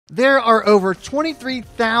There are over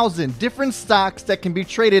 23,000 different stocks that can be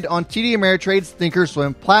traded on TD Ameritrade's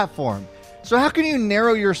ThinkorSwim platform. So how can you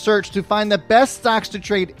narrow your search to find the best stocks to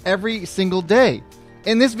trade every single day?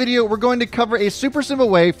 In this video, we're going to cover a super simple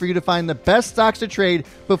way for you to find the best stocks to trade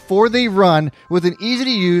before they run with an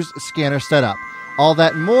easy-to-use scanner setup. All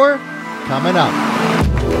that and more coming up.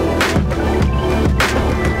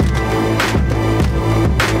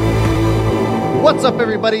 What's up,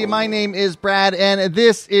 everybody? My name is Brad, and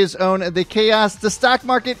this is Own the Chaos. The stock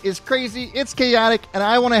market is crazy, it's chaotic, and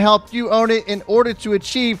I want to help you own it in order to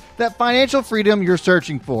achieve that financial freedom you're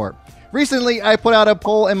searching for. Recently, I put out a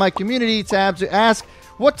poll in my community tab to ask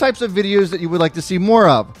what types of videos that you would like to see more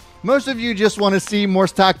of. Most of you just want to see more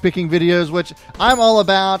stock picking videos, which I'm all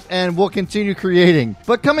about and will continue creating.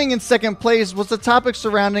 But coming in second place was the topic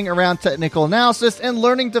surrounding around technical analysis and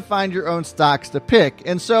learning to find your own stocks to pick.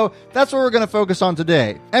 And so that's what we're going to focus on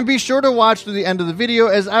today. And be sure to watch through the end of the video,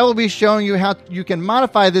 as I will be showing you how you can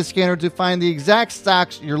modify this scanner to find the exact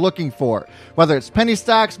stocks you're looking for. Whether it's penny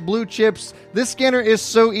stocks, blue chips, this scanner is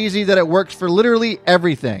so easy that it works for literally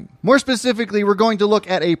everything. More specifically, we're going to look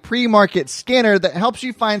at a pre-market scanner that helps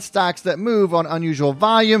you find stocks that move on unusual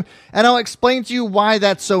volume, and I'll explain to you why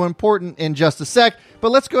that's so important in just a sec.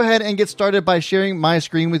 But let's go ahead and get started by sharing my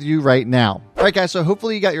screen with you right now. All right, guys, so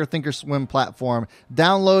hopefully you got your ThinkorSwim platform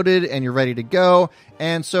downloaded and you're ready to go.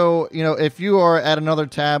 And so, if you are at another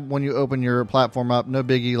tab when you open your platform up, no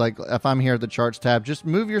biggie. Like if I'm here at the charts tab, just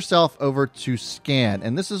move yourself over to scan.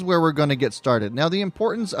 And this is where we're going to get started. Now, the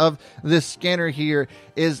importance of this scanner here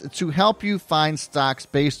is to help you find stocks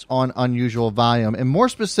based on unusual volume, and more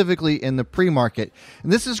specifically in the pre-market.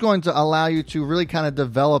 And this is going to allow you to really kind of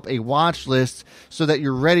develop a watch list so that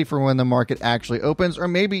you're ready for when the market actually opens. Or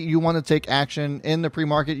maybe you want to take action in the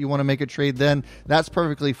pre-market, you want to make a trade then, that's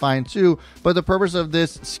perfectly fine too. But the purpose of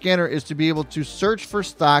this scanner is to be able to search for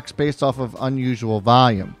stocks based off of unusual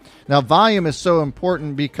volume. Now, volume is so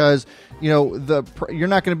important because you're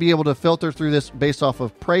not going to be able to filter through this based off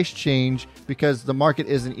of price change because the market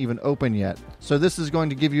isn't even open yet. So this is going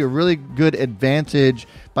to give you a really good advantage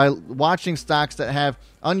by watching stocks that have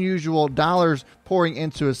unusual dollars pouring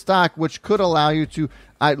into a stock, which could allow you to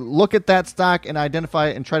look at that stock and identify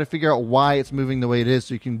it and try to figure out why it's moving the way it is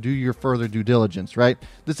so you can do your further due diligence, right?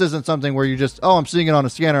 This isn't something where you just, I'm seeing it on a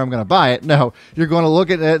scanner, I'm going to buy it. No, you're going to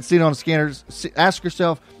look at it, see it on scanners, ask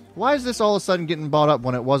yourself, why is this all of a sudden getting bought up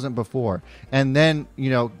when it wasn't before? And then,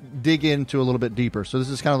 dig into a little bit deeper. So this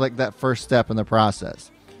is kind of like that first step in the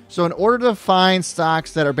process. So in order to find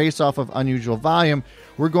stocks that are based off of unusual volume,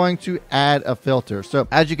 we're going to add a filter. So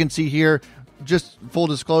as you can see here, just full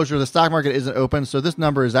disclosure, the stock market isn't open, so this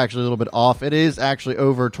number is actually a little bit off. It is actually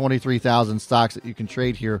over 23,000 stocks that you can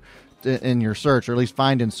trade here in your search, or at least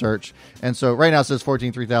find in search. And so right now it says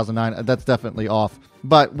 14,309. That's definitely off,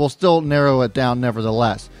 but we'll still narrow it down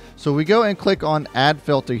nevertheless. So we go and click on Add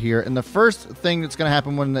Filter here, and the first thing that's going to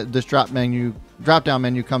happen when this drop down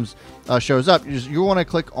menu shows up is you want to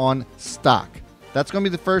click on Stock. That's going to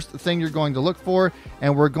be the first thing you're going to look for,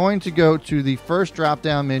 and we're going to go to the first drop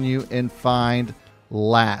down menu and find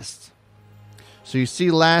Last. So you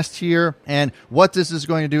see Last here, and what this is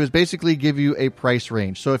going to do is basically give you a price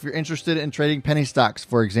range. So if you're interested in trading penny stocks,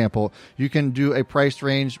 for example, you can do a price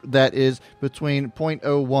range that is between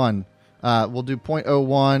 0.01. We'll do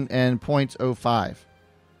 0.01 and 0.05.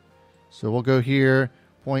 So we'll go here.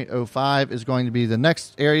 0.05 is going to be the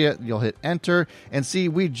next area. You'll hit enter and see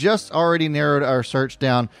we just already narrowed our search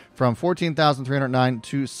down from 14,309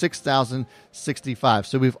 to 6,065.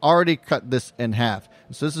 So we've already cut this in half.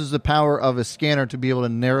 So this is the power of a scanner to be able to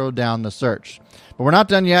narrow down the search. But we're not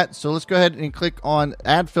done yet. So let's go ahead and click on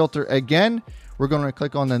Add Filter again. We're going to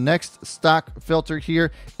click on the next stock filter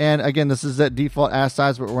here. And again, this is that default ask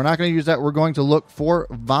size, but we're not going to use that. We're going to look for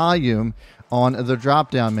volume on the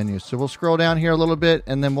drop-down menu. So we'll scroll down here a little bit,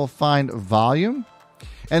 and then we'll find volume.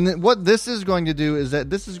 And then what this is going to do is that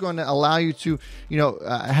this is going to allow you to,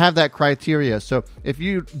 have that criteria. So if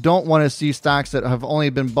you don't want to see stocks that have only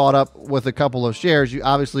been bought up with a couple of shares, you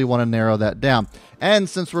obviously want to narrow that down. And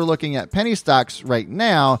since we're looking at penny stocks right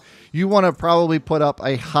now, you want to probably put up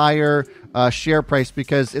a higher share price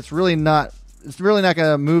because it's really not going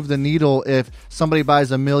to move the needle if somebody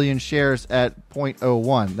buys 1 million shares at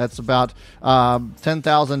 0.01. That's about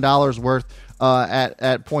 $10,000 worth at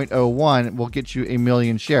 0.01 will get you 1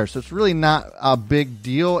 million shares. So it's really not a big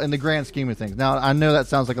deal in the grand scheme of things. Now, I know that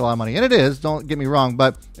sounds like a lot of money, and it is, don't get me wrong,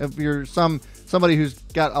 but if you're somebody who's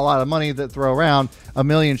got a lot of money that throw around, 1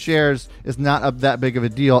 million shares is not that big of a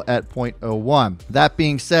deal at 0.01. That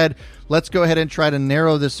being said, let's go ahead and try to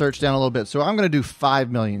narrow this search down a little bit. So I'm going to do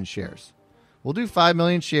 5 million shares. We'll do 5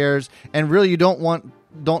 million shares, and really you don't want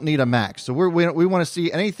don't need a max. So we want to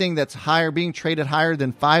see anything that's higher, being traded higher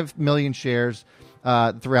than 5 million shares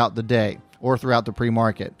throughout the day or throughout the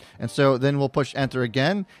pre-market. And so then we'll push enter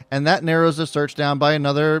again, and that narrows the search down by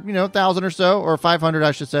another, 1,000 or so, or 500,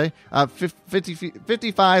 I should say.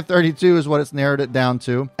 5532 is what it's narrowed it down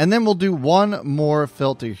to. And then we'll do one more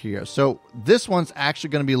filter here. So this one's actually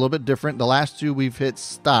going to be a little bit different. The last two we've hit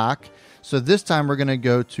stock. So this time we're going to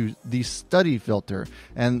go to the study filter,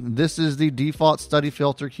 and this is the default study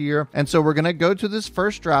filter here. And so we're going to go to this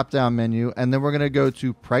first drop down menu, and then we're going to go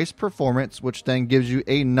to price performance, which then gives you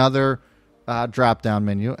another drop down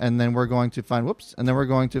menu. And then we're going to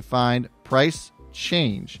find price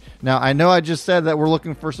change. Now, I know I just said that we're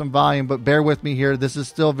looking for some volume, but bear with me here. This is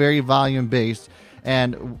still very volume based.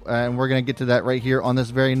 And we're going to get to that right here on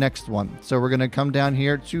this very next one. So we're going to come down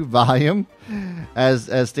here to volume, as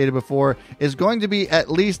stated before, is going to be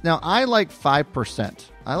at least, now I like 5%.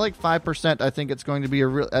 I like 5%. I think it's going to be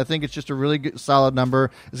I think it's just a really good, solid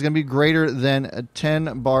number. It's going to be greater than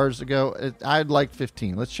 10 bars ago. I'd like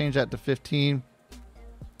 15. Let's change that to 15.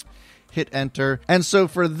 Hit enter. And so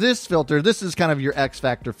for this filter, this is kind of your X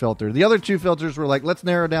factor filter. The other two filters were like, let's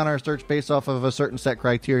narrow down our search based off of a certain set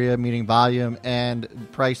criteria, meaning volume and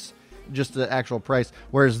price, just the actual price.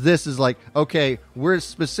 Whereas this is like, okay, we're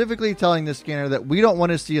specifically telling the scanner that we don't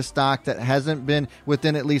want to see a stock that hasn't been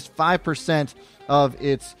within at least 5% of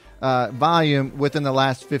its volume within the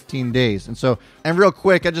last 15 days. And so, and real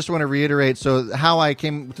quick, I just want to reiterate, so how I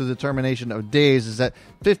came to the determination of days is that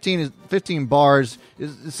 15 bars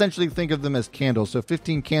is essentially, think of them as candles. So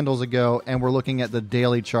 15 candles ago, and we're looking at the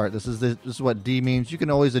daily chart. This is what D means. You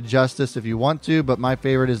can always adjust this if you want to, but my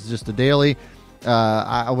favorite is just the daily.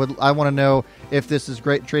 I want to know if this is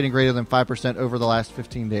trading greater than 5% over the last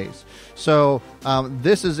 15 days. So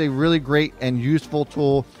this is a really great and useful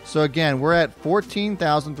tool. So again, we're at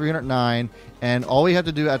 14,309, and all we have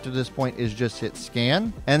to do after this point is just hit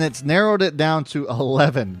scan, and it's narrowed it down to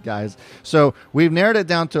 11, guys. So we've narrowed it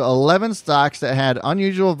down to 11 stocks that had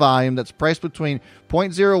unusual volume that's priced between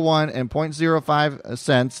 0.01 and 0.05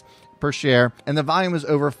 cents per share, and the volume is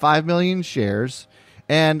over 5 million shares.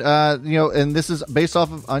 And, and this is based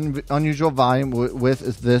off of unusual volume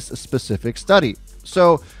with this specific study.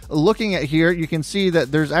 So looking at here, you can see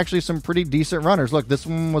that there's actually some pretty decent runners. Look, this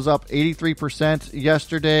one was up 83%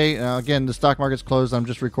 yesterday. Again, the stock market's closed. I'm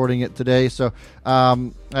just recording it today. So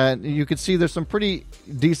you can see there's some pretty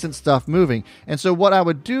decent stuff moving. And so what I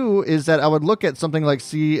would do is that I would look at something like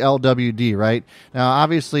CLWD, right? Now,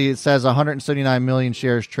 obviously, it says 179 million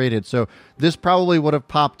shares traded. So this probably would have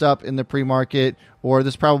popped up in the pre-market, or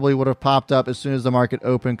this probably would have popped up as soon as the market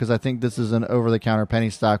opened, because I think this is an over-the-counter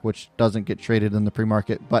penny stock, which doesn't get traded in the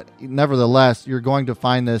pre-market. But nevertheless, you're going to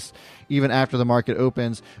find this even after the market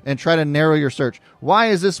opens, and try to narrow your search. Why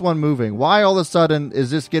is this one moving? Why all of a sudden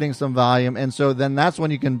is this getting some volume? And so then that's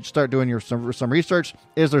when you can start doing some research.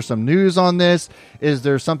 Is there some news on this? Is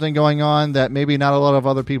there something going on that maybe not a lot of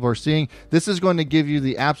other people are seeing? This is going to give you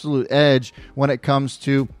the absolute edge when it comes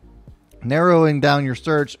to narrowing down your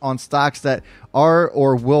search on stocks that are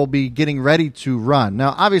or will be getting ready to run.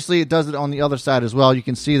 Now, obviously, it does it on the other side as well. You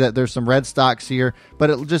can see that there's some red stocks here,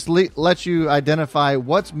 but it just lets you identify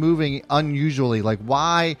what's moving unusually, like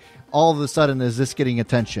why all of a sudden is this getting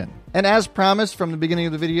attention. And as promised from the beginning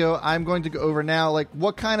of the video, I'm going to go over now like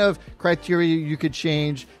what kind of criteria you could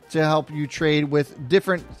change to help you trade with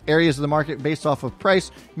different areas of the market based off of price.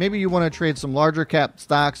 Maybe you want to trade some larger cap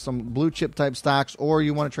stocks, some blue chip type stocks, or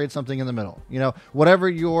you want to trade something in the middle. Whatever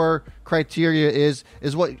your criteria is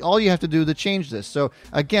what all you have to do to change this. So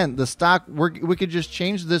again, the stock, we could just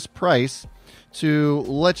change this price to,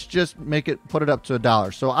 let's just put it up to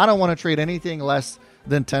 $1. So I don't want to trade anything less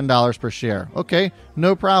than $10 per share. Okay,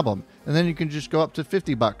 no problem. And then you can just go up to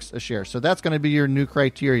 $50 a share. So that's going to be your new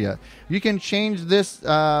criteria. You can change this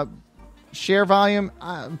share volume.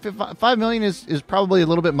 5 million is probably a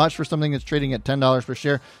little bit much for something that's trading at $10 per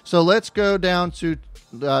share. So let's go down to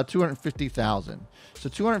 250,000. So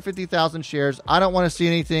 250,000 shares. I don't want to see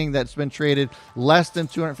anything that's been traded less than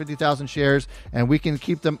 250,000 shares, and we can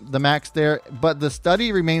keep the max there. But the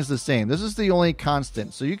study remains the same. This is the only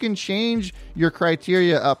constant. So you can change your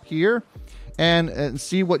criteria up here and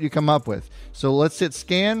see what you come up with. So let's hit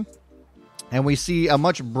scan, and we see a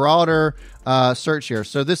much broader search here.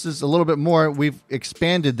 So this is a little bit more. We've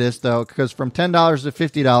expanded this, though, because from $10 to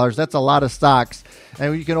 $50, that's a lot of stocks,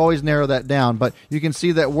 and you can always narrow that down. But you can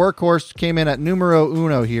see that Workhorse came in at numero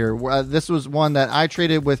uno here. This was one that I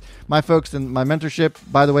traded with my folks in my mentorship.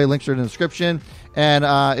 By the way, links are in the description. And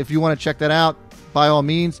if you want to check that out, by all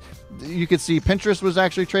means, You could see Pinterest was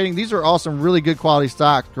actually trading. These are all some really good quality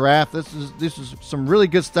stocks. Graph. This is some really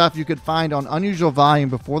good stuff you could find on unusual volume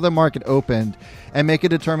before the market opened, and make a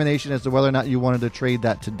determination as to whether or not you wanted to trade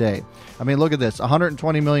that today. I mean, look at this: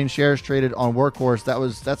 120 million shares traded on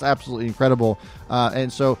Workhorse. That's absolutely incredible.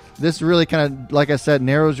 And so this really kind of, like I said,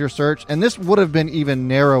 narrows your search. And this would have been even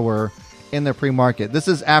narrower in the pre-market. This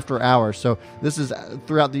is after hours, so this is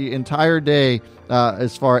throughout the entire day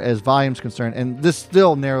as far as volume's concerned, and this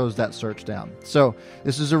still narrows that search down. So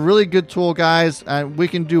this is a really good tool, guys. We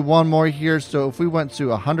can do one more here. So if we went to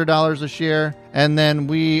 $100 a share, and then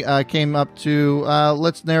we came up to,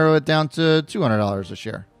 let's narrow it down to $200 a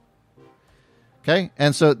share. Okay,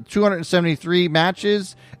 and so 273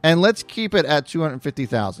 matches, and let's keep it at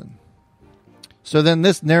 250,000. So then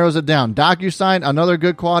this narrows it down. DocuSign, another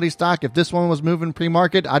good quality stock. If this one was moving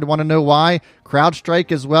pre-market, I'd want to know why.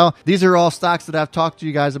 CrowdStrike as well. These are all stocks that I've talked to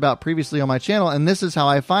you guys about previously on my channel, and this is how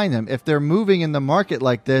I find them. If they're moving in the market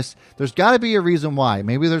like this, there's got to be a reason why.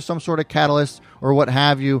 Maybe there's some sort of catalyst or what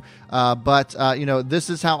have you. But this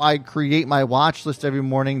is how I create my watch list every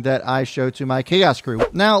morning that I show to my Chaos crew.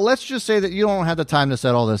 Now, let's just say that you don't have the time to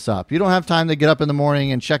set all this up. You don't have time to get up in the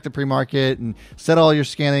morning and check the pre-market and set all your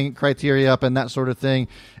scanning criteria up and that sort of thing.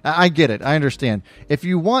 I get it. I understand. If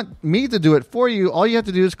you want me to do it for you, all you have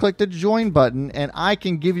to do is click the join button, and I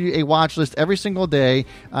can give you a watch list every single day,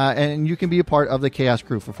 and you can be a part of the Chaos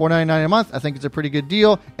crew. For $4.99 a month, I think it's a pretty good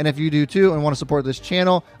deal. And if you do too and want to support this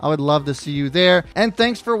channel, I would love to see you there. And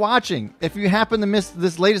thanks for watching. If you happen to miss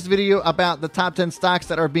this latest video about the top 10 stocks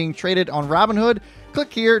that are being traded on Robinhood,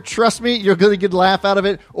 click here. Trust me, you're going to get a laugh out of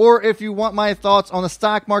it. Or if you want my thoughts on the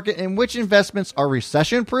stock market and which investments are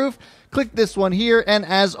recession-proof, click this one here. And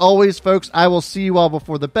as always, folks, I will see you all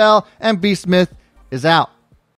before the bell. And B. Smith is out.